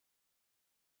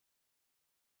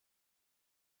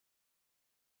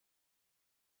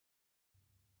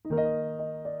I've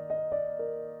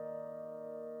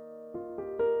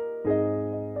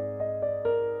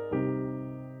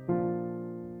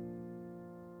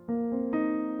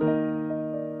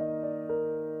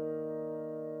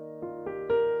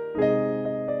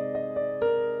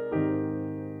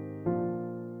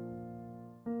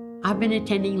been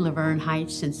attending Laverne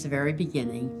Heights since the very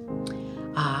beginning.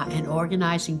 An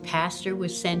organizing pastor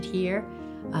was sent here,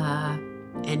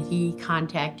 and he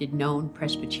contacted known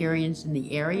Presbyterians in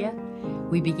the area.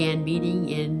 We began meeting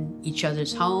in each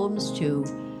other's homes to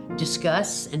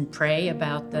discuss and pray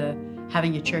about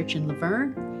having a church in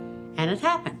Laverne, and it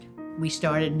happened. We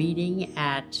started meeting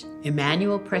at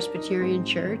Emmanuel Presbyterian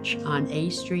Church on A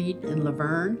Street in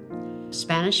Laverne,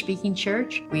 Spanish-speaking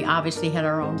church. We obviously had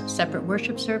our own separate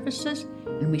worship services,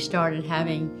 and we started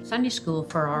having Sunday school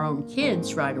for our own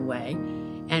kids right away,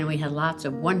 and we had lots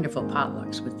of wonderful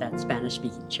potlucks with that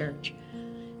Spanish-speaking church.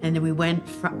 And then we went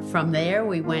from there,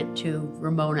 we went to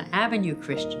Ramona Avenue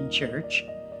Christian Church,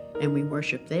 and we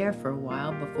worshiped there for a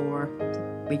while before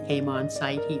we came on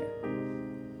site here.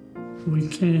 We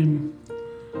came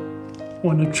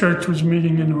when the church was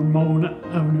meeting in Ramona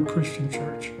Avenue Christian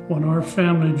Church. When our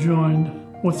family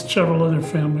joined with several other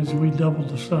families, we doubled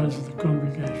the size of the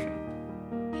congregation.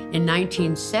 In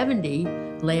 1970,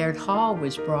 Laird Hall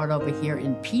was brought over here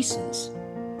in pieces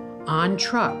on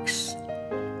trucks.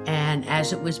 And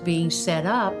as it was being set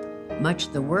up, much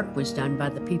of the work was done by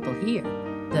the people here.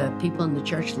 The people in the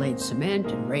church laid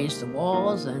cement and raised the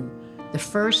walls, and the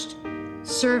first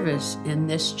service in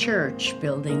this church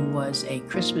building was a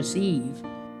Christmas Eve.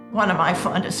 One of my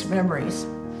fondest memories,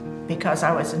 because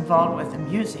I was involved with the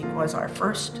music, was our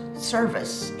first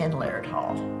service in Laird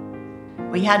Hall.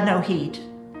 We had no heat,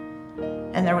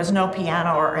 and there was no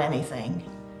piano or anything.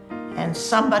 And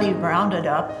somebody rounded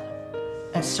up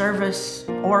a service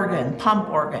organ, pump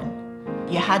organ.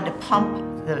 You had to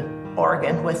pump the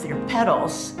organ with your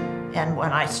pedals, and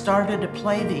when I started to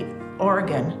play the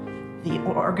organ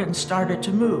started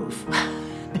to move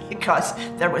because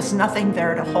there was nothing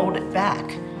there to hold it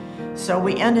back. So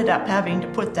we ended up having to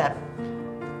put that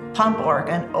pump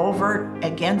organ over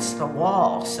against the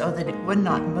wall so that it would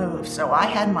not move. So I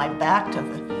had my back to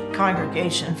the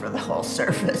congregation for the whole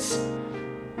service.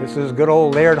 This is good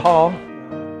old Laird Hall.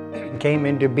 It came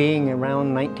into being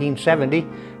around 1970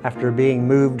 after being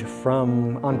moved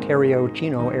from Ontario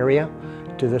Chino area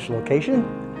to this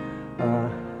location.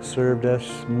 Served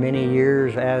us many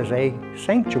years as a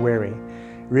sanctuary.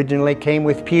 Originally came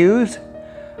with pews,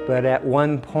 but at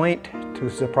one point, to the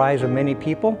surprise of many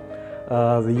people,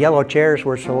 the yellow chairs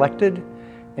were selected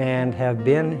and have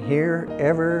been here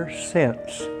ever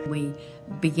since. We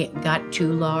got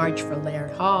too large for Laird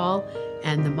Hall,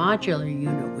 and the modular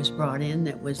unit was brought in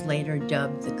that was later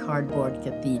dubbed the Cardboard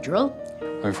Cathedral.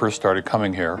 When we first started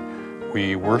coming here,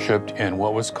 we worshiped in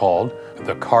what was called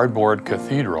the Cardboard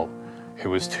Cathedral. It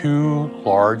was two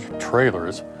large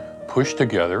trailers pushed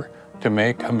together to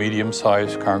make a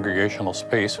medium-sized congregational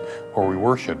space where we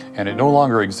worshiped. And it no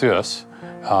longer exists.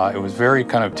 It was very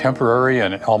kind of temporary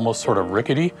and almost sort of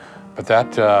rickety, but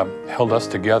that held us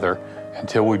together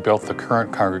until we built the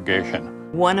current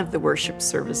congregation. One of the worship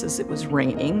services, it was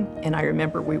raining, and I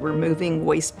remember we were moving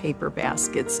waste paper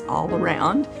baskets all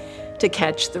around to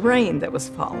catch the rain that was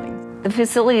falling. The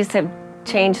facilities have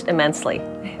changed immensely.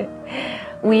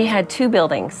 We had two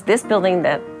buildings. This building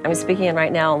that I'm speaking in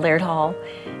right now, Laird Hall,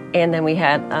 and then we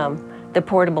had the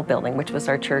portable building, which was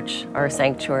our church, our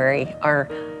sanctuary, our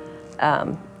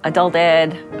adult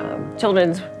ed,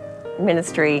 children's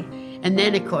ministry. And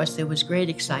then, of course, there was great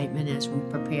excitement as we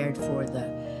prepared for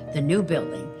the new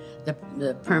building,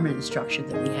 the permanent structure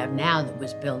that we have now that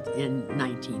was built in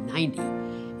 1990.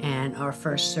 And our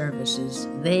first services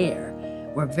there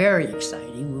were very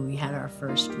exciting when we had our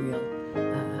first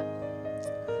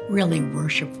really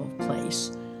worshipful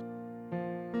place.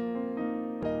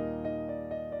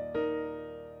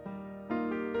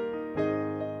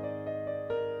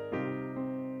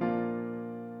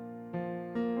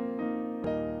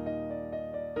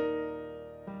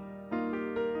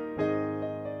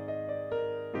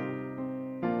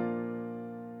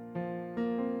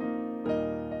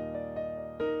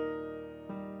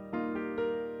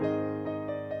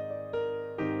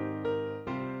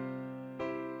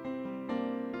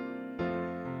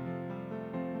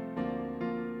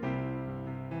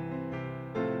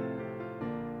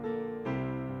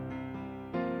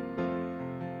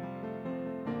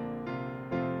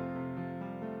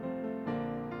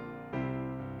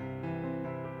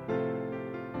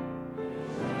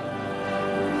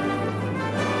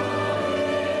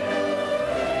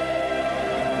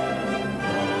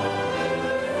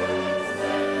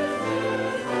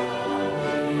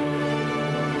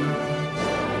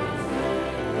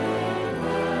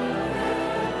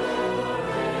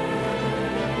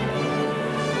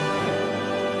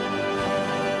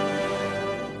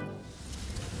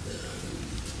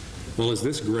 Well, is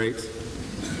this great?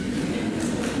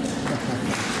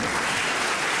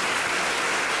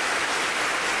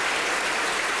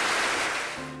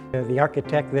 The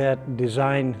architect that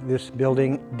designed this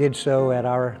building did so at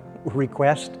our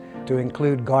request to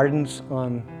include gardens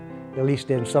on, at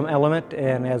least in some element,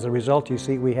 and as a result you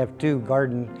see we have 2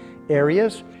 garden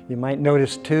areas. You might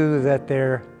notice too that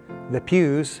the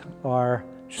pews are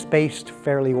spaced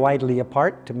fairly widely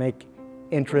apart to make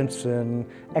entrance and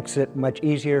exit much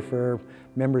easier for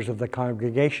members of the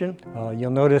congregation. You'll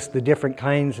notice the different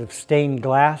kinds of stained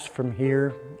glass from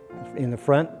here in the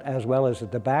front as well as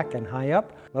at the back and high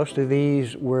up. Most of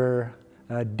these were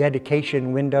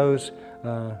dedication windows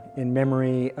in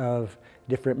memory of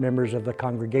different members of the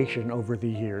congregation over the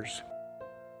years.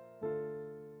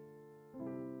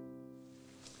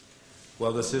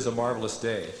 Well, this is a marvelous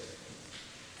day,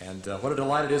 and what a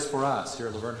delight it is for us here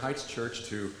at Laverne Heights Church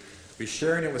to be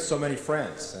sharing it with so many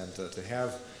friends, and to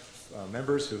have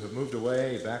members who have moved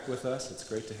away back with us. It's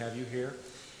great to have you here.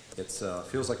 It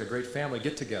feels like a great family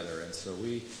get-together, and so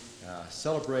we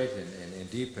celebrate in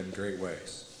deep and great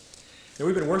ways. Now,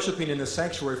 we've been worshiping in this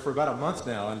sanctuary for about a month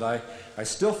now, and I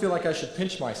still feel like I should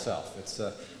pinch myself. It's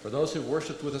for those who've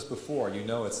worshiped with us before, you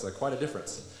know it's quite a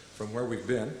difference from where we've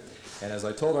been. And as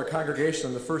I told our congregation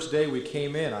on the first day we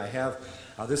came in, I have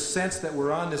this sense that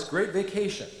we're on this great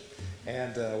vacation.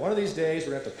 And one of these days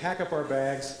we're going to have to pack up our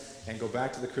bags and go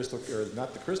back to the Crystal, or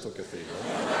not the Crystal Cathedral.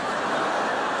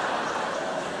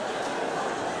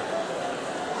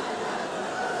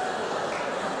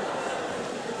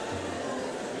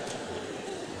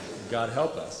 God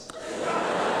help us.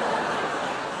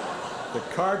 The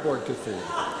Cardboard Cathedral.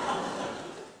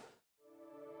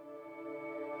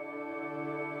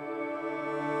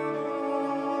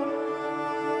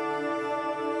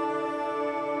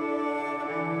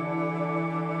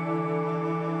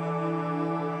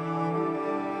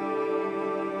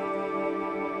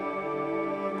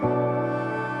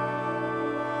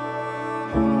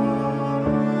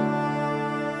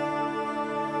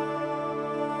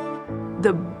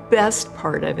 The best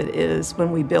part of it is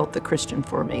when we built the Christian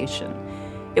Formation.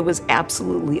 It was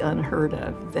absolutely unheard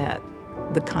of that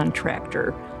the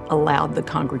contractor allowed the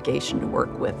congregation to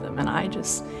work with them. And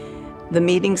the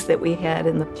meetings that we had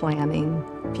in the planning,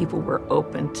 people were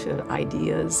open to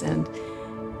ideas, and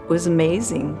it was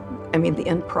amazing. I mean, the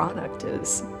end product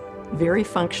is very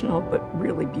functional, but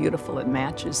really beautiful. It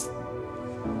matches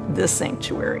this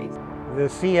sanctuary. The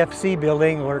CFC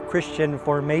building, or Christian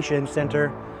Formation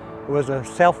Center, was a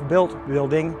self-built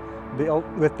building built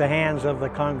with the hands of the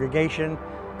congregation,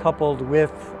 coupled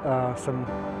with some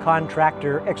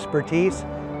contractor expertise,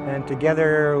 and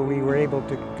together we were able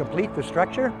to complete the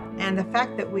structure. And the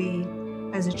fact that we,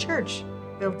 as a church,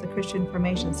 built the Christian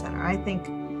Formation Center, I think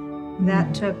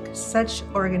that took such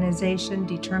organization,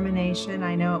 determination.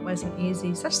 I know it wasn't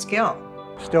easy, such skill.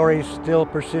 Stories still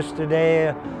persist today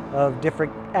of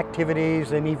different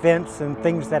activities and events and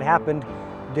things that happened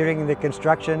during the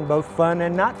construction, both fun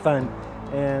and not fun.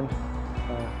 And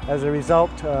as a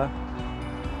result, the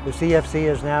CFC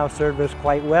has now served us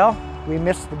quite well. We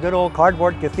missed the good old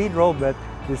Cardboard Cathedral, but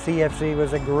the CFC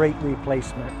was a great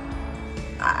replacement.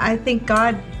 I think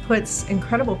God puts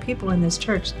incredible people in this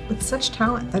church with such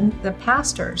talent. The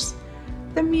pastors,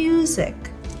 the music,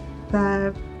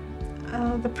 the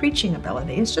preaching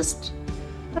ability. It's just,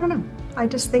 I don't know. I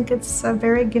just think it's a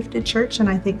very gifted church, and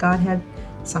I think God had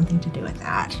something to do with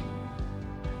that.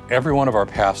 Every one of our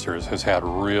pastors has had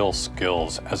real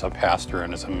skills as a pastor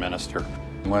and as a minister.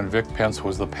 When Vic Pence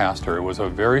was the pastor, it was a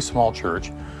very small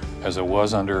church, as it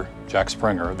was under Jack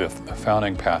Springer, the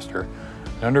founding pastor.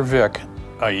 And under Vic,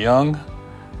 a young,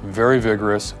 very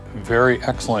vigorous, very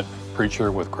excellent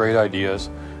preacher with great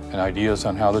ideas and ideas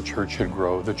on how the church should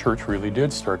grow. The church really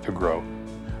did start to grow.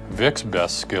 Vic's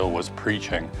best skill was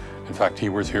preaching. In fact, he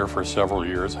was here for several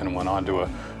years and went on to a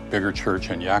bigger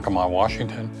church in Yakima,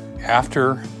 Washington.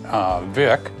 After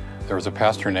Vic, there was a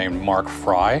pastor named Mark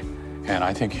Fry, and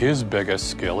I think his biggest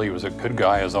skill, he was a good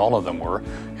guy as all of them were,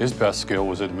 his best skill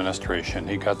was administration.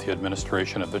 He got the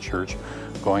administration of the church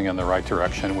going in the right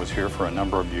direction, was here for a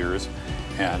number of years,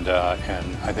 and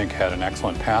I think had an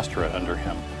excellent pastorate under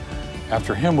him.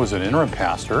 After him was an interim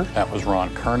pastor, that was Ron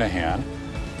Kernahan,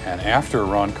 and after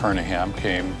Ron Kernahan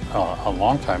came a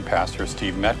longtime pastor,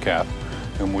 Steve Metcalf,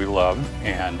 whom we loved,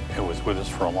 and it was with us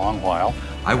for a long while.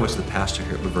 I was the pastor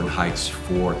here at Laverne Heights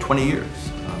for 20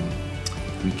 years.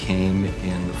 We came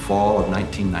in the fall of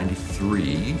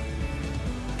 1993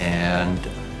 and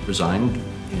resigned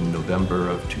in November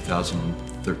of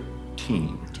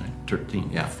 2013. Right? 13,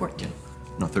 yeah. 14.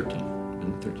 No, 13.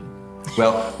 13.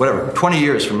 Well, whatever. 20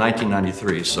 years from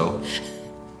 1993, so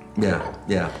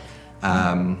yeah.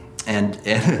 And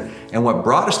what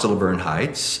brought us to Laverne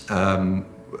Heights,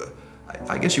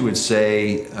 I guess you would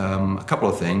say a couple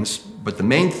of things, but the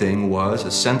main thing was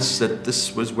a sense that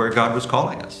this was where God was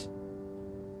calling us.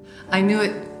 I knew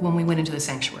it when we went into the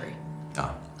sanctuary.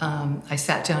 Oh. I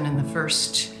sat down in the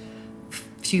first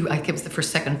few, I think it was the first,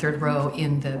 second, third row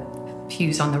in the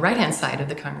pews on the right-hand side of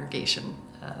the congregation,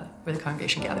 where the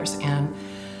congregation gathers, and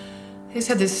I just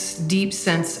had this deep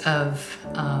sense of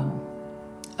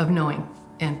knowing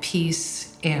and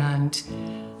peace and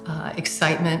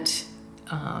excitement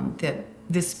that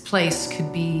this place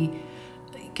could be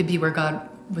where God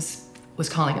was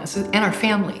calling us and our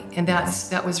family, and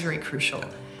that was very crucial.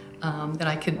 That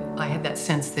I had that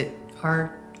sense that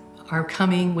our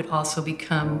coming would also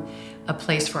become a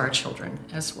place for our children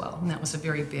as well, and that was a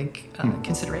very big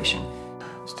consideration.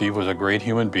 Steve was a great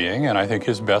human being, and I think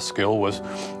his best skill was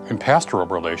in pastoral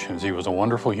relations. He was a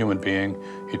wonderful human being.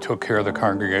 He took care of the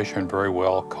congregation very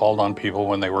well, called on people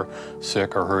when they were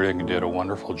sick or hurting, and did a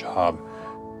wonderful job.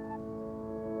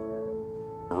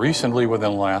 Recently,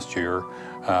 within the last year,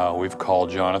 we've called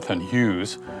Jonathan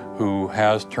Hughes, who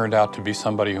has turned out to be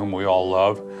somebody whom we all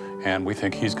love, and we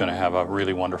think he's going to have a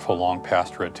really wonderful long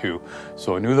pastorate too.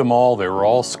 So I knew them all. They were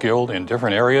all skilled in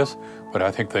different areas, but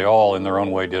I think they all, in their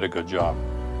own way, did a good job.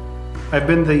 I've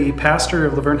been the pastor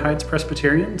of Laverne Heights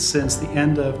Presbyterian since the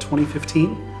end of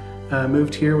 2015.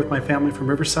 Moved here with my family from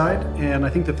Riverside, and I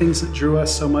think the things that drew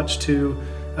us so much to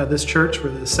this church were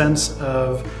the sense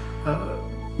of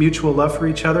mutual love for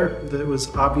each other, that it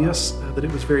was obvious, that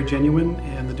it was very genuine,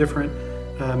 and the different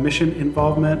mission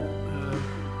involvement,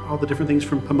 all the different things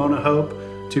from Pomona Hope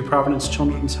to Providence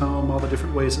Children's Home, all the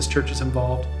different ways this church is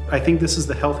involved. I think this is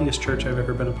the healthiest church I've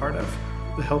ever been a part of,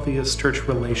 the healthiest church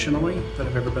relationally that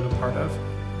I've ever been a part of.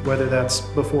 Whether that's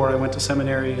before I went to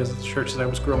seminary, as the churches I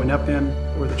was growing up in,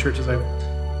 or the churches I've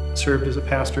served as a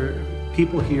pastor,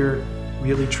 people here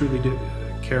really truly do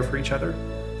care for each other.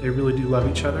 They really do love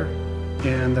each other.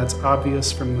 And that's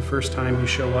obvious from the first time you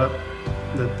show up,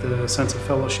 that the sense of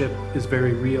fellowship is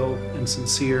very real and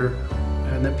sincere,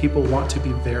 and that people want to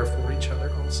be there for each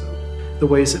other also. The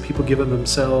ways that people give of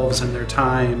themselves and their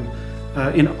time,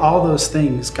 in all those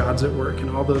things, God's at work. In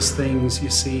all those things, you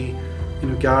see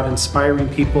God inspiring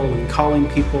people and calling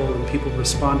people, and people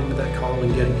responding to that call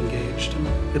and getting engaged. And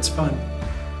it's fun.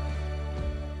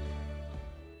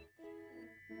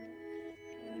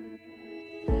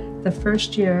 The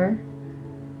first year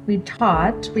we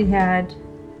taught, we had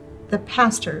the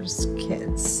pastor's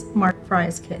kids, Mark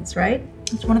Fry's kids, right?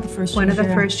 It's one of the first years. One of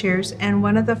the first years, and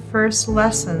one of the first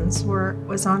lessons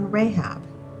was on Rahab.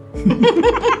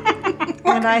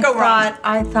 And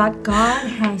I thought, God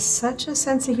has such a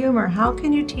sense of humor. How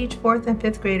can you teach 4th and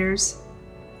 5th graders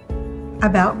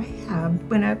about Rahab?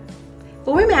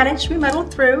 Well, we managed. We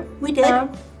muddled through. We did.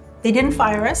 They didn't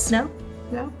fire us. No.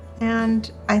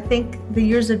 And I think the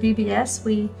years of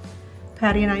VBS,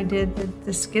 Patty and I did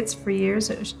the skits for years.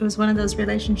 It was one of those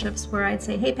relationships where I'd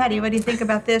say, hey, Patty, what do you think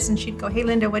about this? And she'd go, hey,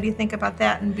 Linda, what do you think about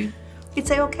that? And we'd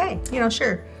say, okay,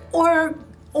 sure. Or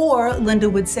Linda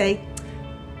would say,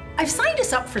 I've signed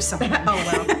us up for something. Oh,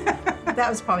 well, that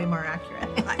was probably more accurate.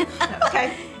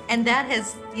 Okay. And that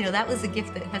has, that was a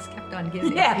gift that has kept on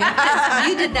giving. Yeah.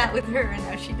 You did that with her, and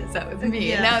now she does that with me.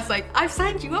 Yeah. And now it's like, I've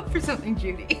signed you up for something,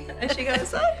 Judy. And she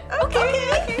goes, oh,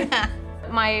 okay.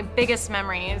 My biggest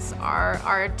memories are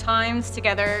our times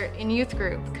together in youth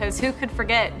group, because who could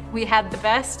forget? We had the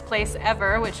best place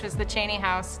ever, which was the Cheney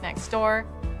house next door.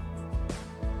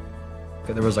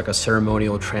 There was like a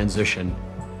ceremonial transition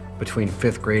between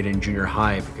 5th grade and junior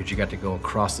high, because you got to go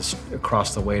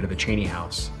across the way to the Cheney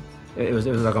house. It was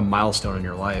like a milestone in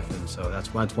your life, and so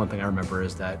that's one thing I remember,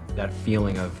 is that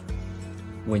feeling of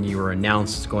when you were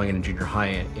announced going into junior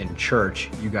high in church,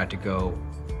 you got to go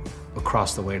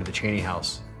across the way to the Cheney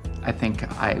house. I think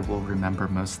I will remember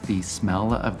most the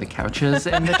smell of the couches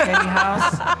in the Cheney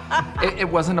house. It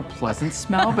wasn't a pleasant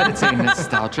smell, but it's a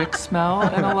nostalgic smell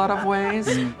in a lot of ways.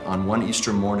 On one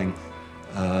Easter morning,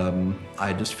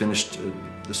 I just finished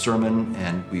the sermon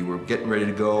and we were getting ready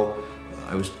to go.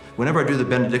 Whenever I do the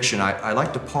benediction, I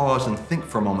like to pause and think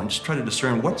for a moment, just try to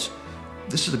discern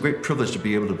this is a great privilege to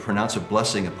be able to pronounce a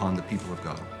blessing upon the people of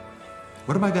God.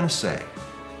 What am I going to say?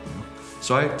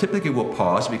 So I typically will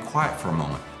pause and be quiet for a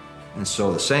moment. And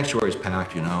so the sanctuary is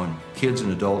packed, and kids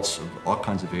and adults of all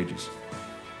kinds of ages.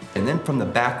 And then from the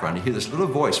background, you hear this little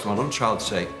voice from a little child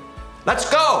say, "Let's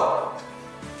go!"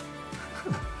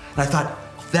 And I thought,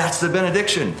 that's the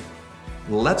benediction.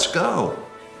 Let's go.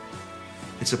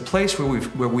 It's a place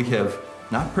where we have,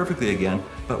 not perfectly again,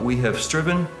 but we have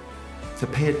striven to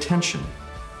pay attention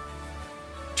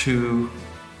to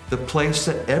the place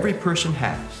that every person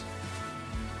has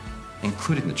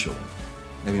including the children,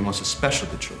 maybe most especially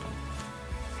the children,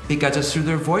 because it's through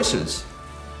their voices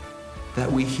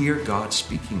that we hear God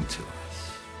speaking to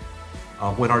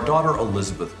us. When our daughter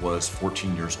Elizabeth was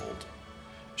 14 years old,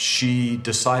 she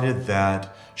decided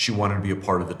that she wanted to be a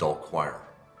part of the adult choir.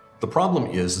 The problem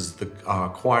is the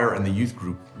choir and the youth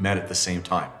group met at the same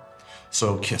time.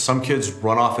 So some kids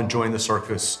run off and join the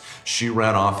circus. She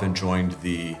ran off and joined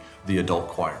the adult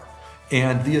choir.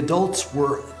 And the adults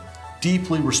were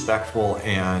deeply respectful,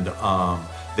 and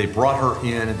they brought her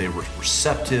in, they were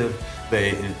receptive.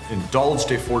 They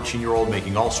indulged a 14-year-old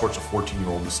making all sorts of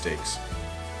 14-year-old mistakes.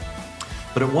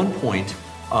 But at one point,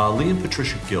 Lee and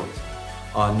Patricia Guild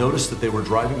noticed that they were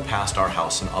driving past our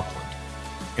house in Upland.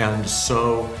 And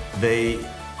so they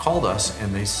called us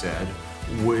and they said,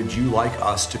 would you like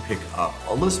us to pick up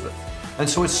Elizabeth? And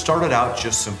so it started out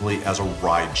just simply as a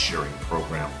ride-sharing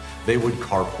program. They would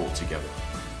carpool together.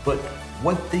 But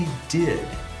what they did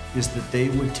is that they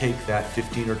would take that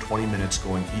 15 or 20 minutes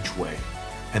going each way,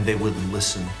 and they would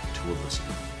listen to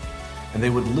Elizabeth. And they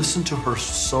would listen to her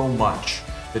so much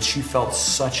that she felt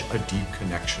such a deep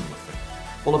connection with them.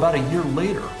 Well, about a year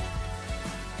later,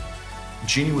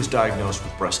 Jeannie was diagnosed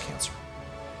with breast cancer.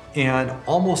 And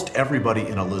almost everybody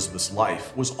in Elizabeth's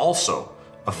life was also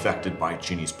affected by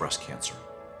Jeannie's breast cancer.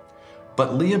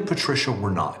 But Lee and Patricia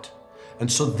were not.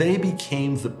 And so they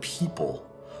became the people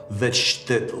that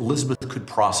Elizabeth could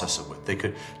process it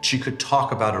with. She could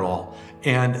talk about it all.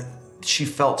 And she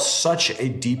felt such a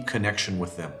deep connection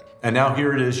with them. And now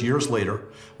here it is years later,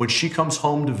 when she comes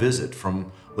home to visit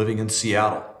from living in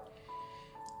Seattle.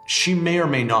 She may or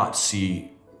may not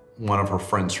see one of her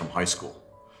friends from high school,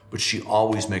 but she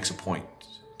always makes a point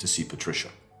to see Patricia.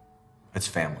 It's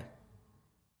family.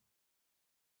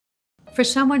 For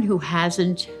someone who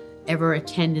hasn't ever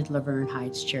attended Laverne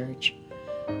Heights Church,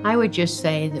 I would just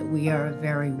say that we are a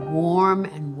very warm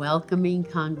and welcoming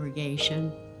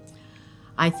congregation.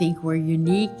 I think we're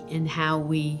unique in how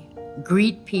we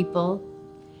greet people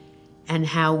and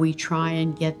how we try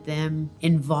and get them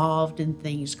involved in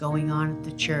things going on at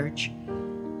the church.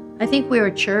 I think we're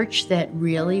a church that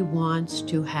really wants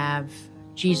to have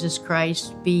Jesus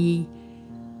Christ be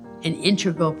an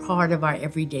integral part of our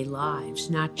everyday lives,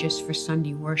 not just for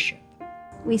Sunday worship.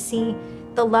 We see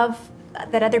the love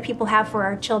that other people have for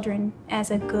our children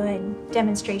as a good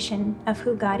demonstration of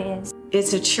who God is.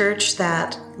 It's a church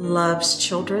that loves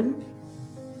children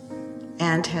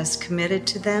and has committed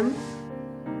to them.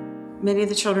 Many of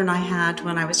the children I had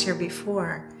when I was here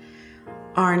before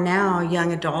are now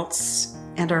young adults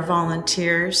and are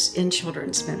volunteers in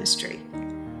children's ministry.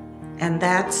 And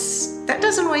that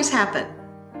doesn't always happen.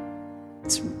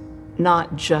 It's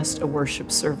not just a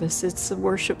worship service, it's a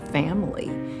worship family.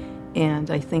 And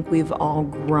I think we've all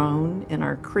grown in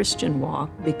our Christian walk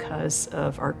because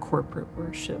of our corporate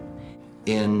worship.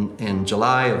 In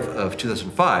July of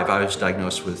 2005, I was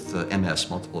diagnosed with MS,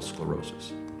 multiple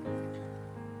sclerosis.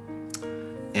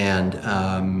 And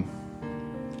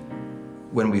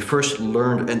when we first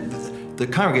learned, and the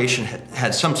congregation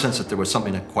had some sense that there was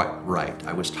something not quite right.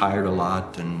 I was tired a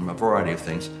lot and a variety of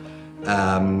things.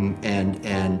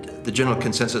 And the general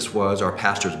consensus was our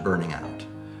pastor's burning out.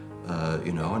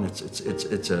 And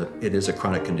it is a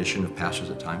chronic condition of pastors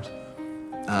at times.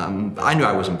 I knew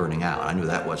I wasn't burning out. I knew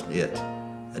that wasn't it.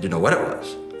 I didn't know what it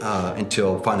was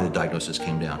until finally the diagnosis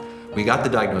came down. We got the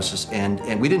diagnosis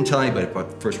and we didn't tell anybody about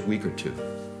the first week or two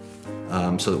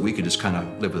so that we could just kind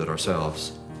of live with it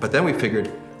ourselves. But then we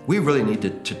figured we really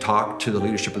needed to talk to the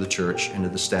leadership of the church and to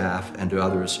the staff and to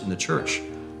others in the church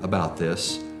about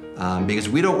this because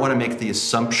we don't want to make the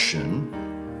assumption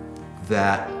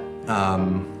that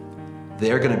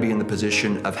they're going to be in the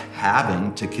position of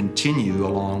having to continue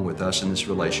along with us in this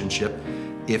relationship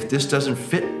if this doesn't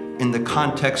fit in the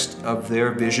context of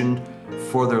their vision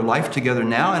for their life together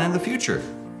now and in the future.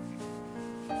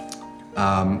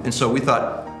 And so we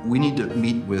thought we need to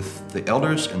meet with the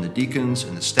elders and the deacons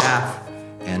and the staff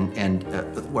and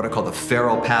what I call the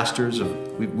feral pastors.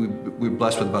 We're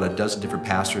blessed with about a dozen different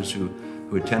pastors who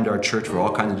attend our church for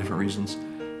all kinds of different reasons.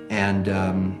 And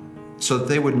so that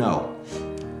they would know.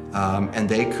 And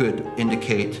they could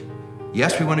indicate,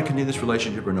 yes, we want to continue this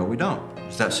relationship, or no, we don't.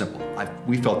 It's that simple.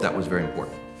 We felt that was very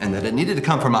important, and that it needed to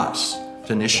come from us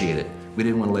to initiate it. We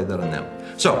didn't want to lay that on them.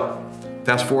 So,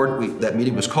 fast forward, that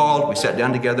meeting was called, we sat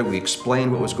down together, we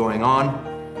explained what was going on,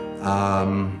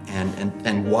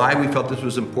 and why we felt this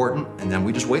was important, and then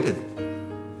we just waited.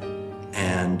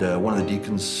 And one of the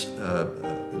deacons,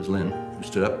 it was Lynn, who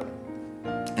stood up,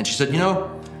 and she said,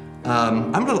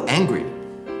 I'm a little angry.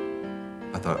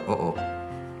 I thought,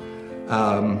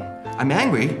 I'm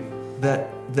angry that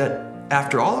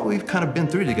after all that we've kind of been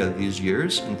through together these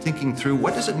years and thinking through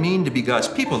what does it mean to be God's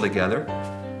people together,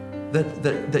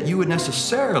 that you would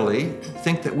necessarily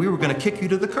think that we were going to kick you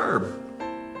to the curb.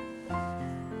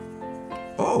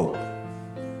 Oh,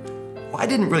 well, I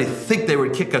didn't really think they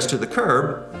would kick us to the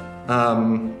curb,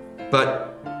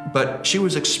 but she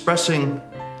was expressing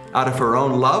out of her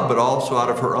own love, but also out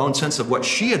of her own sense of what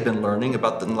she had been learning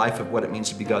about the life of what it means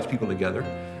to be God's people together,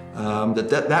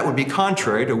 that would be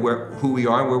contrary to who we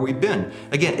are and where we've been.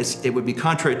 Again, it would be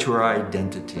contrary to our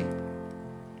identity.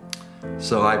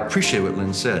 So I appreciate what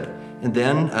Lynn said. And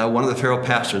then one of the Farrell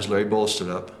pastors, Larry Bull, stood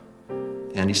up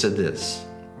and he said this.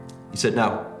 He said,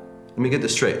 now, let me get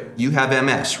this straight. You have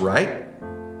MS, right?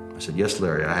 I said, yes,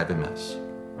 Larry, I have MS.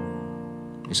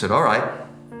 He said, all right.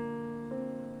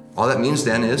 All that means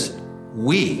then is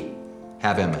we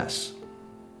have MS.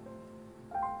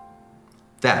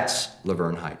 That's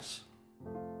Laverne Heights.